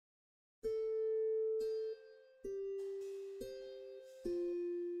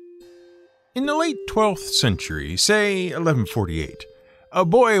In the late 12th century, say 1148, a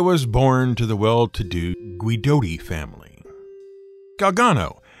boy was born to the well-to-do Guidotti family.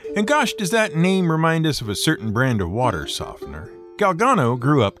 Galgano, and gosh, does that name remind us of a certain brand of water softener, Galgano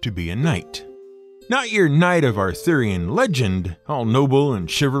grew up to be a knight. Not your knight of Arthurian legend, all noble and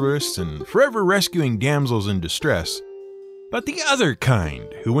chivalrous and forever rescuing damsels in distress, but the other kind,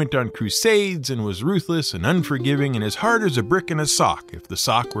 who went on crusades and was ruthless and unforgiving and as hard as a brick in a sock if the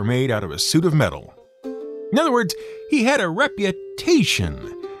sock were made out of a suit of metal. In other words, he had a reputation,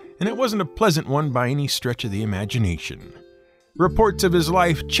 and it wasn't a pleasant one by any stretch of the imagination. Reports of his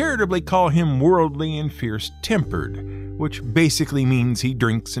life charitably call him worldly and fierce-tempered, which basically means he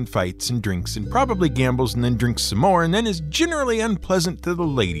drinks and fights and drinks and probably gambles and then drinks some more and then is generally unpleasant to the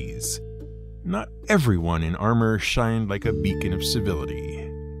ladies. Not everyone in armor shined like a beacon of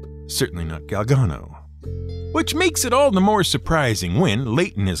civility. Certainly not Galgano. Which makes it all the more surprising when,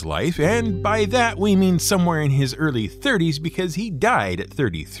 late in his life, and by that we mean somewhere in his early 30s because he died at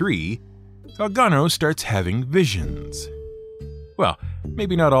 33, Galgano starts having visions. Well,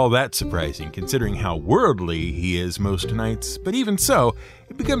 maybe not all that surprising considering how worldly he is most nights, but even so,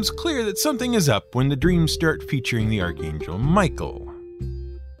 it becomes clear that something is up when the dreams start featuring the Archangel Michael.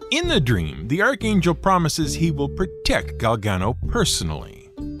 In the dream, the Archangel promises he will protect Galgano personally.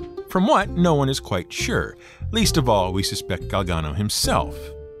 From what, no one is quite sure. Least of all, we suspect Galgano himself.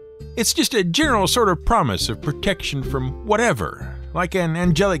 It's just a general sort of promise of protection from whatever, like an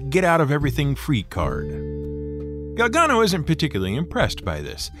angelic get-out-of-everything-free card. Galgano isn't particularly impressed by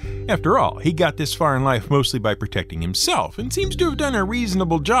this. After all, he got this far in life mostly by protecting himself, and seems to have done a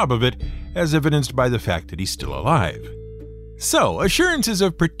reasonable job of it, as evidenced by the fact that he's still alive. So, assurances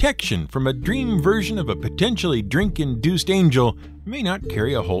of protection from a dream version of a potentially drink-induced angel may not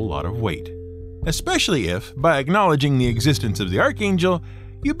carry a whole lot of weight. Especially if, by acknowledging the existence of the Archangel,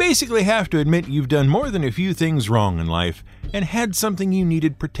 you basically have to admit you've done more than a few things wrong in life and had something you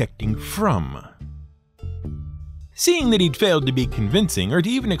needed protecting from. Seeing that he'd failed to be convincing or to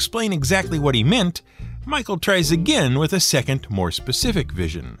even explain exactly what he meant, Michael tries again with a second, more specific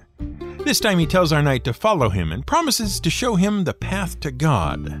vision. This time he tells our knight to follow him and promises to show him the path to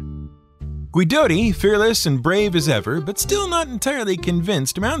God. Guidotti, fearless and brave as ever, but still not entirely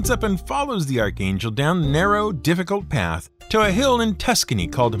convinced, mounts up and follows the Archangel down the narrow, difficult path to a hill in Tuscany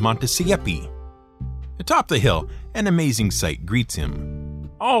called Monte Siepi. Atop the hill, an amazing sight greets him.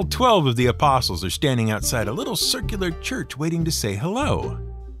 All 12 of the apostles are standing outside a little circular church waiting to say hello.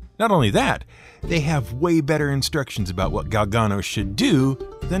 Not only that, they have way better instructions about what Galgano should do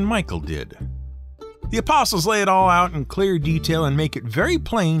than Michael did. The apostles lay it all out in clear detail and make it very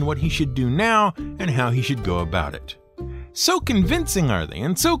plain what he should do now and how he should go about it. So convincing are they,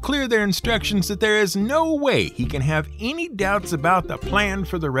 and so clear their instructions that there is no way he can have any doubts about the plan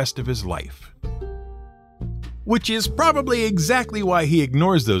for the rest of his life. Which is probably exactly why he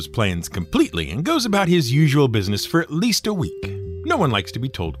ignores those plans completely and goes about his usual business for at least a week. No one likes to be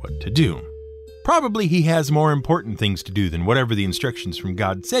told what to do. Probably he has more important things to do than whatever the instructions from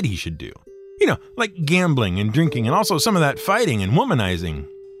God said he should do. You know, like gambling and drinking and also some of that fighting and womanizing.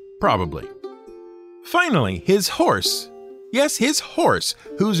 Probably. Finally, his horse, yes, his horse,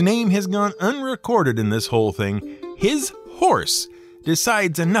 whose name has gone unrecorded in this whole thing, his horse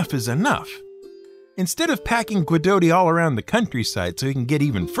decides enough is enough. Instead of packing Guidotti all around the countryside so he can get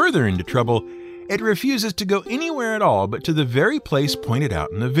even further into trouble, it refuses to go anywhere at all but to the very place pointed out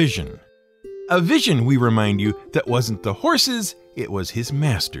in the vision. A vision, we remind you, that wasn't the horse's, it was his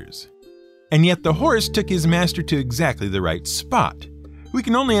master's. And yet the horse took his master to exactly the right spot. We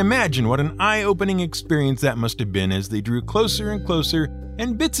can only imagine what an eye-opening experience that must have been as they drew closer and closer,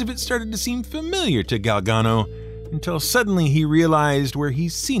 and bits of it started to seem familiar to Galgano, until suddenly he realized where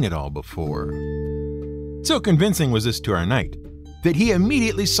he's seen it all before. So convincing was this to our knight, that he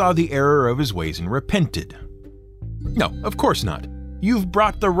immediately saw the error of his ways and repented. No, of course not. You've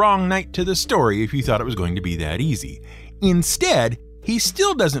brought the wrong knight to the story if you thought it was going to be that easy. Instead, he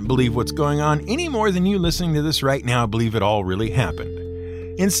still doesn't believe what's going on any more than you listening to this right now believe it all really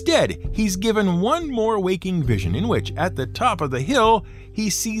happened. Instead, he's given one more waking vision in which, at the top of the hill,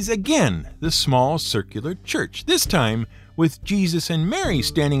 he sees again the small circular church, this time with Jesus and Mary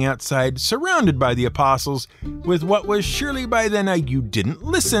standing outside surrounded by the apostles with what was surely by then a "you didn't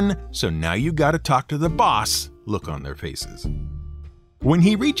listen, so now you gotta talk to the boss" look on their faces. When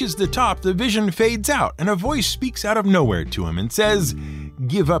he reaches the top, the vision fades out and a voice speaks out of nowhere to him and says,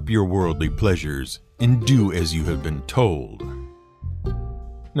 "Give up your worldly pleasures and do as you have been told."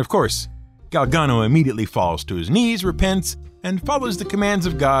 And of course, Galgano immediately falls to his knees, repents, and follows the commands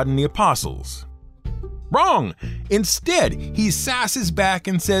of God and the apostles. Wrong! Instead, he sasses back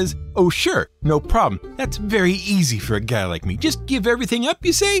and says, "Oh sure, no problem. That's very easy for a guy like me. Just give everything up,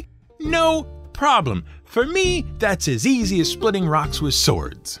 you say? No problem. For me, that's as easy as splitting rocks with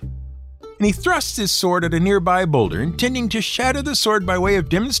swords." And he thrusts his sword at a nearby boulder, intending to shatter the sword by way of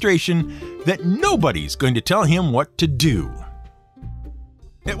demonstration that nobody's going to tell him what to do.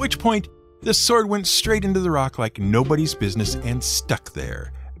 At which point, the sword went straight into the rock like nobody's business and stuck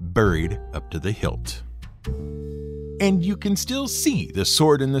there, buried up to the hilt. And you can still see the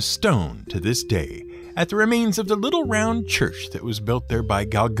sword in the stone to this day at the remains of the little round church that was built there by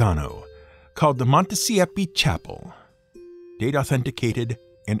Galgano, called the Montesiepi Chapel. Date authenticated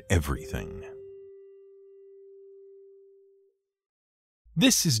and everything.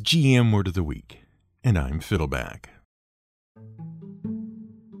 This is GM Word of the Week, and I'm Fiddleback.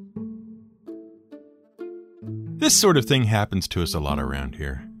 This sort of thing happens to us a lot around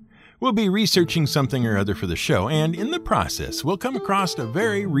here. We'll be researching something or other for the show, and in the process, we'll come across a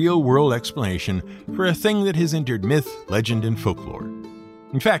very real-world explanation for a thing that has entered myth, legend, and folklore.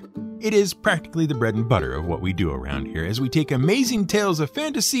 In fact, it is practically the bread and butter of what we do around here as we take amazing tales of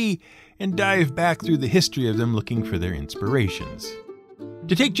fantasy and dive back through the history of them looking for their inspirations.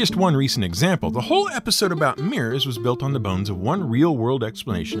 To take just one recent example, the whole episode about mirrors was built on the bones of one real-world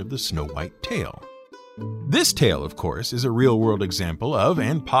explanation of the Snow White tale. This tale, of course, is a real-world example of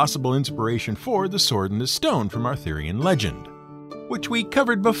and possible inspiration for the Sword and the Stone from Arthurian legend, which we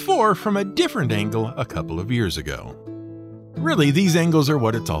covered before from a different angle a couple of years ago. Really, these angles are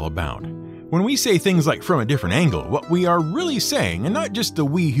what it's all about. When we say things like from a different angle, what we are really saying, and not just the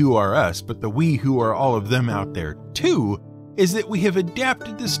we who are us, but the we who are all of them out there too, is that we have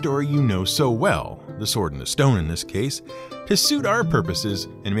adapted the story you know so well, the Sword and the Stone in this case, to suit our purposes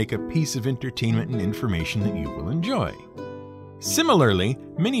and make a piece of entertainment and information that you will enjoy. Similarly,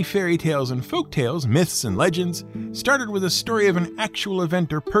 many fairy tales and folk tales, myths and legends, started with a story of an actual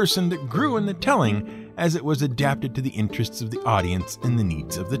event or person that grew in the telling as it was adapted to the interests of the audience and the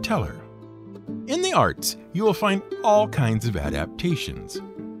needs of the teller. In the arts, you will find all kinds of adaptations.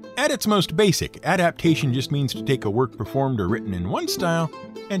 At its most basic, adaptation just means to take a work performed or written in one style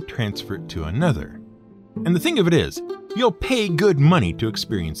and transfer it to another. And the thing of it is, you'll pay good money to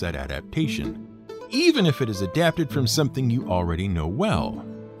experience that adaptation, even if it is adapted from something you already know well.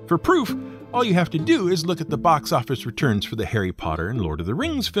 For proof, all you have to do is look at the box office returns for the Harry Potter and Lord of the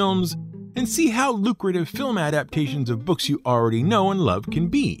Rings films and see how lucrative film adaptations of books you already know and love can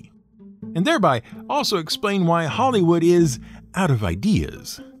be, and thereby also explain why Hollywood is out of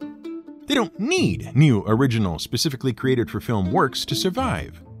ideas. They don't need new, original, specifically created for film works to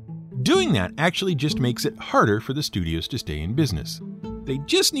survive. Doing that actually just makes it harder for the studios to stay in business. They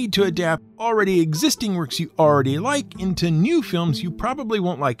just need to adapt already existing works you already like into new films you probably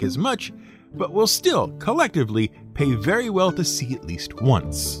won't like as much, but will still, collectively, pay very well to see at least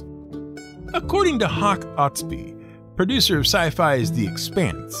once. According to Hawk Otsby, producer of Sci-Fi's The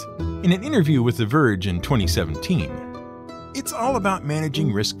Expanse, in an interview with The Verge in 2017, it's all about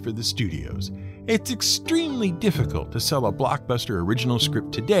managing risk for the studios. It's extremely difficult to sell a blockbuster original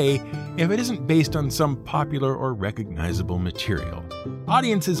script today if it isn't based on some popular or recognizable material.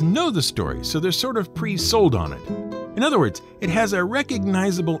 Audiences know the story, so they're sort of pre-sold on it. In other words, it has a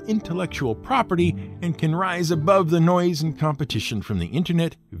recognizable intellectual property and can rise above the noise and competition from the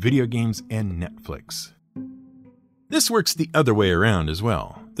internet, video games, and Netflix. This works the other way around as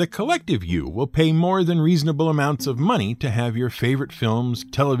well. The collective you will pay more than reasonable amounts of money to have your favorite films,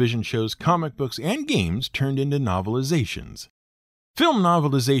 television shows, comic books, and games turned into novelizations. Film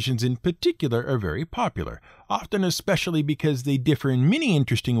novelizations in particular are very popular, often especially because they differ in many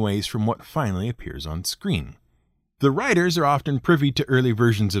interesting ways from what finally appears on screen. The writers are often privy to early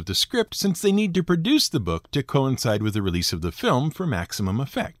versions of the script since they need to produce the book to coincide with the release of the film for maximum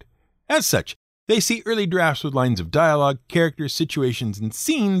effect. As such, they see early drafts with lines of dialogue, characters, situations, and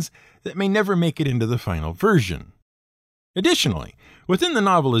scenes that may never make it into the final version. Additionally, within the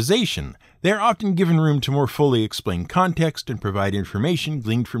novelization, they are often given room to more fully explain context and provide information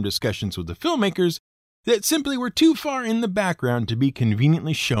gleaned from discussions with the filmmakers that simply were too far in the background to be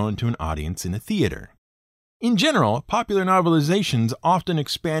conveniently shown to an audience in a theater. In general, popular novelizations often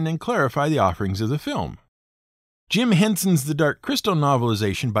expand and clarify the offerings of the film. Jim Henson's The Dark Crystal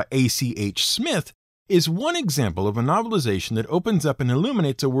novelization by A.C.H. Smith is one example of a novelization that opens up and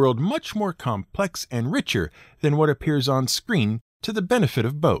illuminates a world much more complex and richer than what appears on screen, to the benefit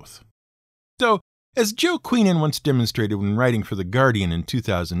of both. Though, as Joe Queenan once demonstrated when writing for The Guardian in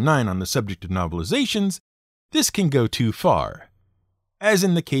 2009 on the subject of novelizations, this can go too far, as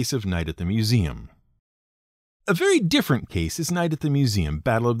in the case of Night at the Museum. A very different case is Night at the Museum,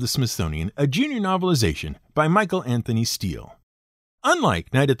 Battle of the Smithsonian, a junior novelization by Michael Anthony Steele.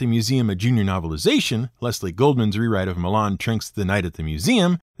 Unlike Night at the Museum, a junior novelization, Leslie Goldman's rewrite of Milan Trink's The Night at the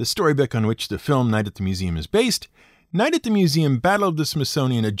Museum, the storybook on which the film Night at the Museum is based, Night at the Museum, Battle of the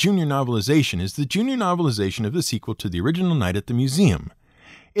Smithsonian, a junior novelization is the junior novelization of the sequel to the original Night at the Museum.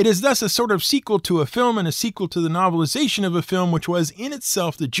 It is thus a sort of sequel to a film and a sequel to the novelization of a film which was in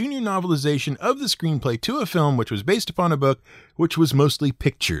itself the junior novelization of the screenplay to a film which was based upon a book which was mostly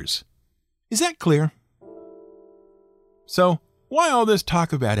pictures. Is that clear? So, why all this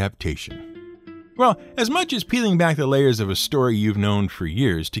talk of adaptation? Well, as much as peeling back the layers of a story you've known for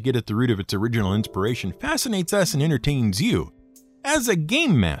years to get at the root of its original inspiration fascinates us and entertains you, as a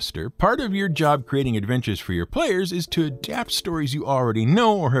game master, part of your job creating adventures for your players is to adapt stories you already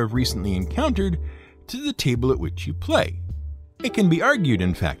know or have recently encountered to the table at which you play. It can be argued,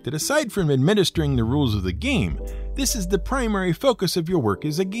 in fact, that aside from administering the rules of the game, this is the primary focus of your work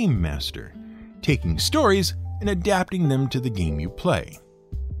as a game master, taking stories and adapting them to the game you play.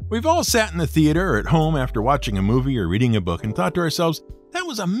 We've all sat in the theater or at home after watching a movie or reading a book and thought to ourselves, "That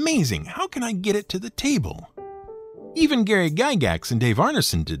was amazing, how can I get it to the table?" Even Gary Gygax and Dave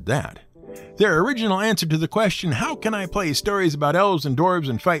Arneson did that. Their original answer to the question, how can I play stories about elves and dwarves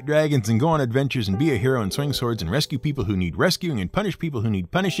and fight dragons and go on adventures and be a hero and swing swords and rescue people who need rescuing and punish people who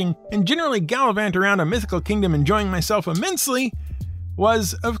need punishing and generally gallivant around a mythical kingdom enjoying myself immensely,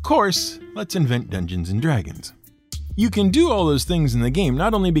 was, of course, let's invent Dungeons and Dragons. You can do all those things in the game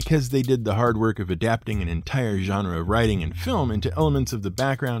not only because they did the hard work of adapting an entire genre of writing and film into elements of the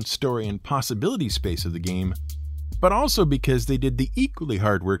background, story, and possibility space of the game, but also because they did the equally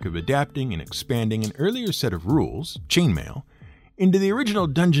hard work of adapting and expanding an earlier set of rules, chainmail, into the original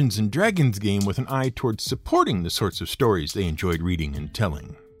Dungeons & Dragons game with an eye towards supporting the sorts of stories they enjoyed reading and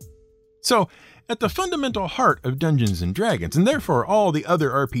telling. So, at the fundamental heart of Dungeons & Dragons, and therefore all the other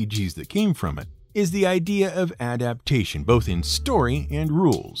RPGs that came from it, is the idea of adaptation, both in story and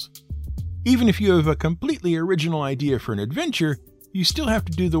rules. Even if you have a completely original idea for an adventure, you still have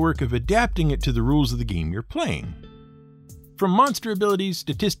to do the work of adapting it to the rules of the game you're playing. From monster abilities,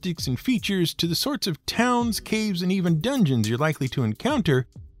 statistics, and features to the sorts of towns, caves, and even dungeons you're likely to encounter,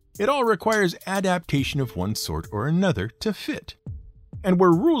 it all requires adaptation of one sort or another to fit. And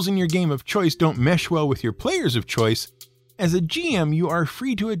where rules in your game of choice don't mesh well with your players of choice, as a GM you are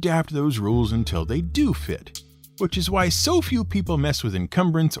free to adapt those rules until they do fit, which is why so few people mess with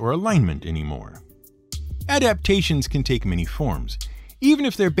encumbrance or alignment anymore. Adaptations can take many forms, even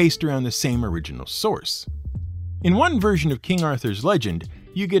if they're based around the same original source. In one version of King Arthur's legend,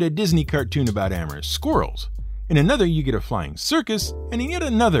 you get a Disney cartoon about amorous squirrels. In another, you get a flying circus, and in yet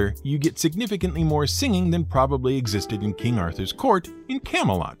another, you get significantly more singing than probably existed in King Arthur's court in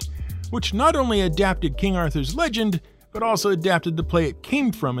Camelot, which not only adapted King Arthur's legend, but also adapted the play it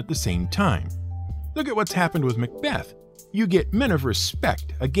came from at the same time. Look at what's happened with Macbeth. You get Men of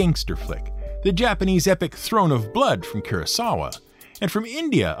Respect, a gangster flick, the Japanese epic Throne of Blood from Kurosawa, and from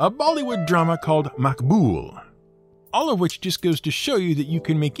India, a Bollywood drama called Makbul. All of which just goes to show you that you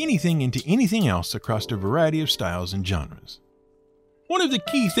can make anything into anything else across a variety of styles and genres. One of the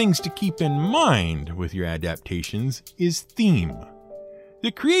key things to keep in mind with your adaptations is theme.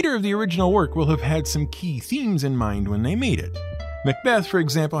 The creator of the original work will have had some key themes in mind when they made it. Macbeth, for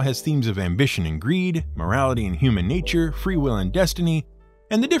example, has themes of ambition and greed, morality and human nature, free will and destiny,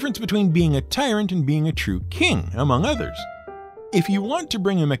 and the difference between being a tyrant and being a true king, among others. If you want to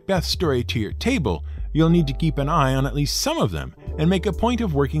bring a Macbeth story to your table, you'll need to keep an eye on at least some of them and make a point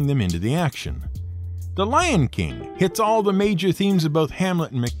of working them into the action. The Lion King hits all the major themes of both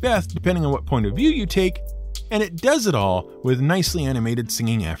Hamlet and Macbeth depending on what point of view you take, and it does it all with nicely animated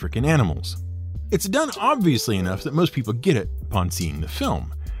singing African animals. It's done obviously enough that most people get it upon seeing the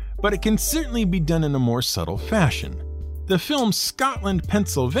film, but it can certainly be done in a more subtle fashion. The film Scotland,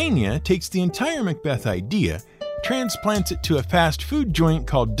 Pennsylvania takes the entire Macbeth idea, transplants it to a fast food joint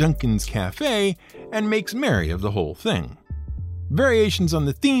called Duncan's Cafe, and makes merry of the whole thing. Variations on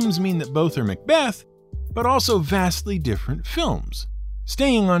the themes mean that both are Macbeth, but also vastly different films.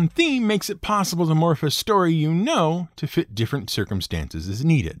 Staying on theme makes it possible to morph a story you know to fit different circumstances as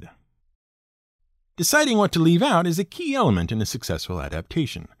needed. Deciding what to leave out is a key element in a successful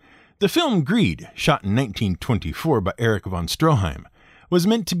adaptation. The film Greed, shot in 1924 by Erich von Stroheim, was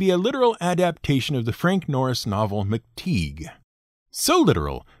meant to be a literal adaptation of the Frank Norris novel McTeague. So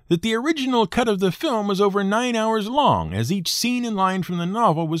literal that the original cut of the film was over 9 hours long, as each scene and line from the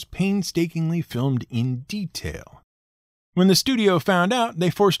novel was painstakingly filmed in detail. When the studio found out, they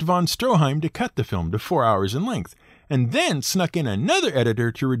forced von Stroheim to cut the film to 4 hours in length, and then snuck in another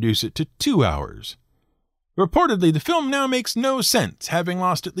editor to reduce it to 2 hours. Reportedly, the film now makes no sense, having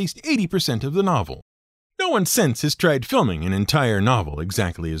lost at least 80% of the novel. No one since has tried filming an entire novel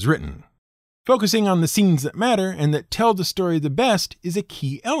exactly as written. Focusing on the scenes that matter and that tell the story the best is a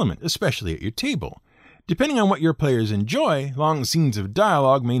key element, especially at your table. Depending on what your players enjoy, long scenes of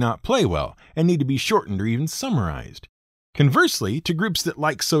dialogue may not play well and need to be shortened or even summarized. Conversely, to groups that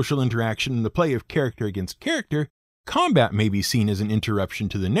like social interaction and the play of character against character, combat may be seen as an interruption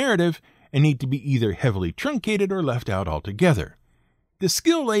to the narrative and need to be either heavily truncated or left out altogether. The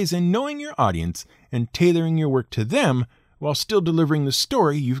skill lays in knowing your audience and tailoring your work to them while still delivering the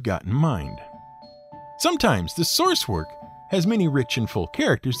story you've got in mind. Sometimes the source work has many rich and full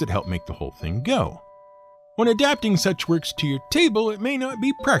characters that help make the whole thing go. When adapting such works to your table, it may not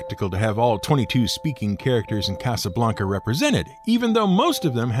be practical to have all 22 speaking characters in Casablanca represented, even though most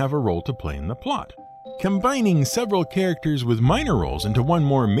of them have a role to play in the plot. Combining several characters with minor roles into one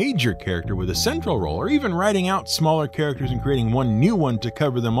more major character with a central role, or even writing out smaller characters and creating one new one to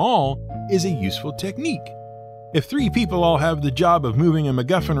cover them all, is a useful technique. If 3 people all have the job of moving a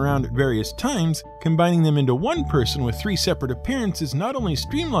MacGuffin around at various times, combining them into one person with 3 separate appearances not only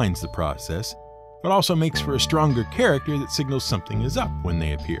streamlines the process, but also makes for a stronger character that signals something is up when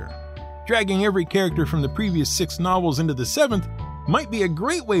they appear. Dragging every character from the previous 6 novels into the 7th might be a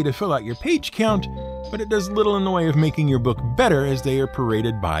great way to fill out your page count, but it does little in the way of making your book better as they are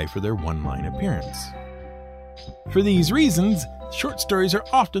paraded by for their one-line appearance. For these reasons, short stories are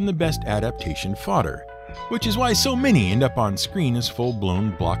often the best adaptation fodder, which is why so many end up on screen as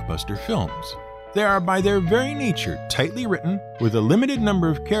full-blown blockbuster films. They are by their very nature tightly written, with a limited number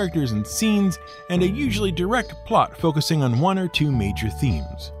of characters and scenes, and a usually direct plot focusing on 1 or 2 major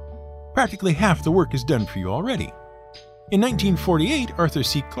themes. Practically half the work is done for you already. In 1948, Arthur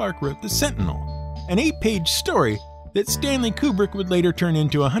C. Clarke wrote The Sentinel, an 8-page story that Stanley Kubrick would later turn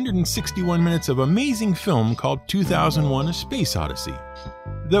into 161 minutes of amazing film called 2001: A Space Odyssey.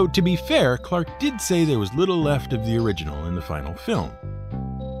 Though, to be fair, Clarke did say there was little left of the original in the final film.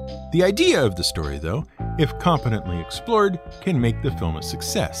 The idea of the story, though, if competently explored, can make the film a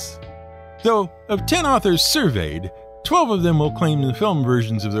success. Though, of 10 authors surveyed, 12 of them will claim the film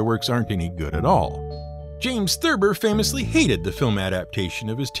versions of their works aren't any good at all. James Thurber famously hated the film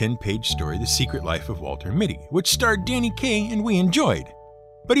adaptation of his 10-page story The Secret Life of Walter Mitty, which starred Danny Kaye and we enjoyed.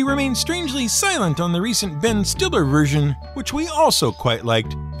 But he remained strangely silent on the recent Ben Stiller version, which we also quite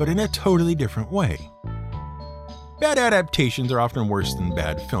liked, but in a totally different way. Bad adaptations are often worse than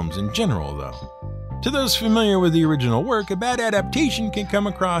bad films in general, though. To those familiar with the original work, a bad adaptation can come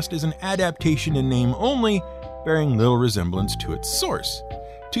across as an adaptation in name only, bearing little resemblance to its source.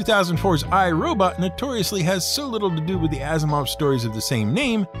 2004's I, Robot notoriously has so little to do with the Asimov stories of the same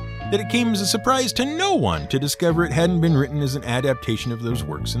name that it came as a surprise to no one to discover it hadn't been written as an adaptation of those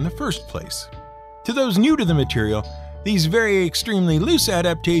works in the first place. To those new to the material, these very extremely loose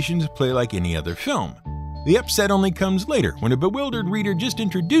adaptations play like any other film. The upset only comes later, when a bewildered reader just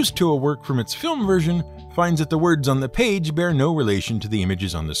introduced to a work from its film version finds that the words on the page bear no relation to the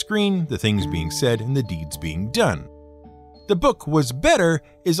images on the screen, the things being said, and the deeds being done. The book was better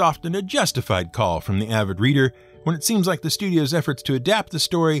is often a justified call from the avid reader when it seems like the studio's efforts to adapt the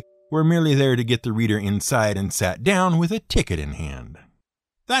story were merely there to get the reader inside and sat down with a ticket in hand.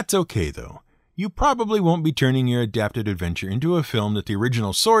 That's okay, though. You probably won't be turning your adapted adventure into a film that the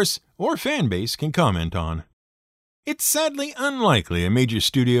original source or fan base can comment on. It's sadly unlikely a major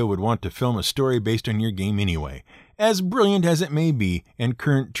studio would want to film a story based on your game anyway, as brilliant as it may be and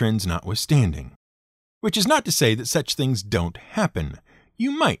current trends notwithstanding. Which is not to say that such things don't happen. You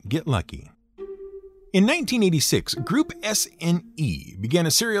might get lucky. In 1986, Group SNE began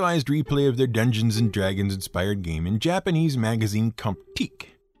a serialized replay of their Dungeons & Dragons-inspired game in Japanese magazine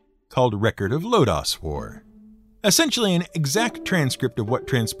Comptique, called Record of Lodoss War. Essentially an exact transcript of what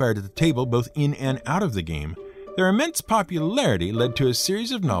transpired at the table both in and out of the game, their immense popularity led to a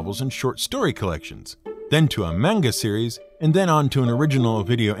series of novels and short story collections, then to a manga series, and then on to an original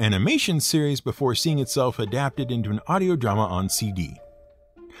video animation series before seeing itself adapted into an audio drama on CD.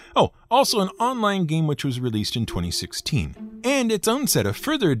 Oh, also an online game which was released in 2016, and its own set of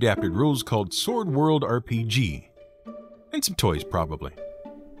further adapted rules called Sword World RPG. And some toys, probably.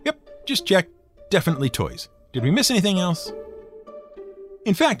 Yep, just check. Definitely toys. Did we miss anything else?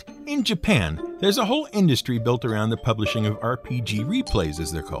 In fact, in Japan, there's a whole industry built around the publishing of RPG replays,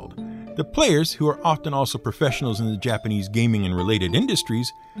 as they're called. The players, who are often also professionals in the Japanese gaming and related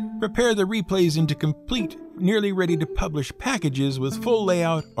industries, prepare the replays into complete, nearly ready-to-publish packages with full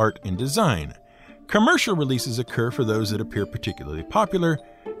layout, art, and design. Commercial releases occur for those that appear particularly popular,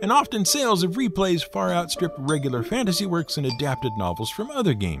 and often sales of replays far outstrip regular fantasy works and adapted novels from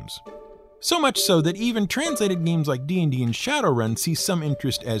other games. So much so that even translated games like D&D and Shadowrun see some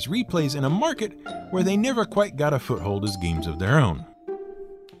interest as replays in a market where they never quite got a foothold as games of their own.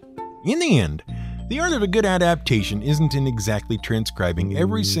 In the end, the art of a good adaptation isn't in exactly transcribing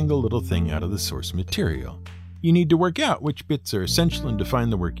every single little thing out of the source material. You need to work out which bits are essential and define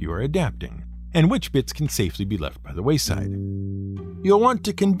the work you are adapting, and which bits can safely be left by the wayside. You'll want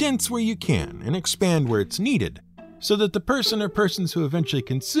to condense where you can and expand where it's needed, so that the person or persons who eventually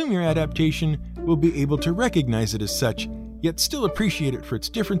consume your adaptation will be able to recognize it as such, yet still appreciate it for its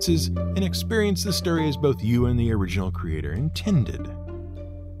differences and experience the story as both you and the original creator intended.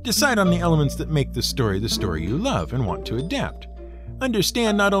 Decide on the elements that make the story you love and want to adapt.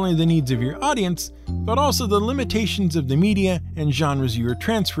 Understand not only the needs of your audience, but also the limitations of the media and genres you are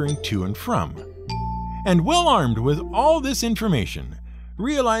transferring to and from. And well armed with all this information,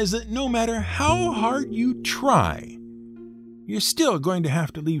 realize that no matter how hard you try, you're still going to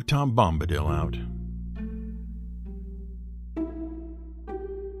have to leave Tom Bombadil out.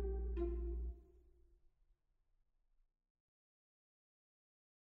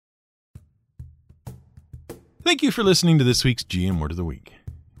 Thank you for listening to this week's GM Word of the Week.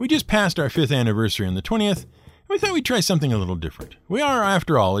 We just passed our 5th anniversary on the 20th, and we thought we'd try something a little different. We are,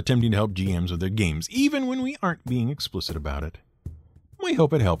 after all, attempting to help GMs with their games, even when we aren't being explicit about it. We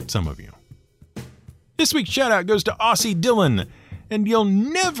hope it helped some of you. This week's shout-out goes to Aussie Dylan, and you'll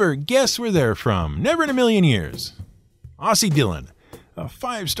never guess where they're from. Never in a million years. Aussie Dylan, a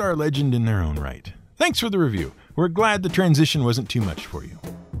 5-star legend in their own right. Thanks for the review. We're glad the transition wasn't too much for you.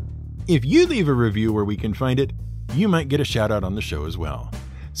 If you leave a review where we can find it, you might get a shout-out on the show as well.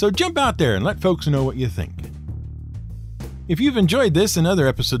 So jump out there and let folks know what you think. If you've enjoyed this and other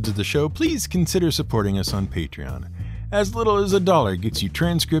episodes of the show, please consider supporting us on Patreon. As little as $1 gets you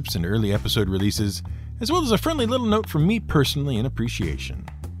transcripts and early episode releases, as well as a friendly little note from me personally in appreciation.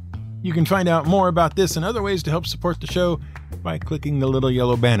 You can find out more about this and other ways to help support the show by clicking the little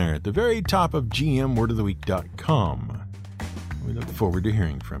yellow banner at the very top of gmwordoftheweek.com. We look forward to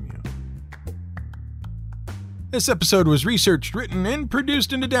hearing from you. This episode was researched, written, and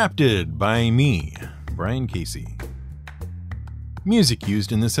produced and adapted by me, Brian Casey. Music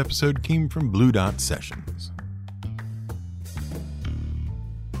used in this episode came from Blue Dot Sessions.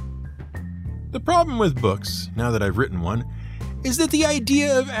 The problem with books, now that I've written one, is that the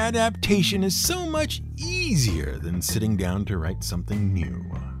idea of adaptation is so much easier than sitting down to write something new.